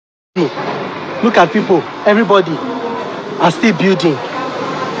Look at people, everybody are still building.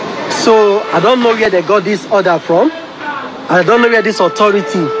 So I don't know where they got this order from. I don't know where this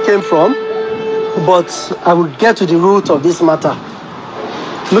authority came from, but I will get to the root of this matter.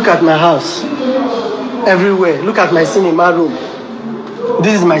 Look at my house, everywhere. Look at my cinema room.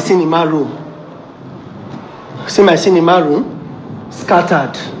 This is my cinema room. See my cinema room?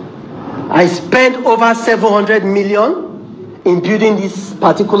 Scattered. I spent over 700 million in building this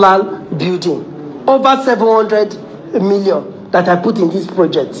particular building. Over 700 million that I put in this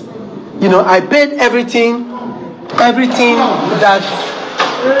project. You know, I paid everything that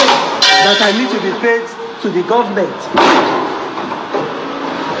I need to be paid to the government.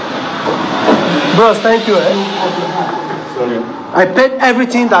 Bros, thank you. Sorry. I paid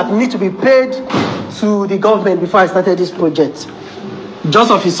everything that needs to be paid to the government before I started this project.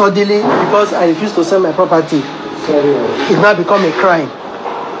 Just of a suddenly, because I refused to sell my property, it now become a crime.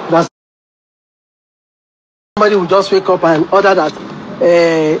 That somebody will just wake up and order that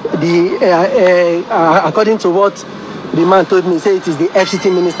according to what the man told me, say it is the FCT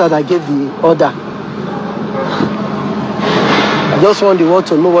minister that gave the order. I just want the world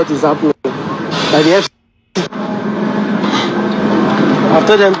to know what is happening. That the FCT, I've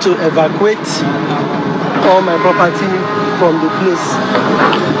told them to evacuate all my property from the place.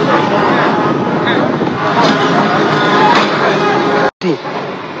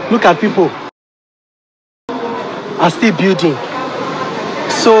 Look at people are still building.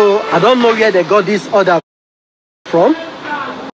 So I don't know where they got this order from.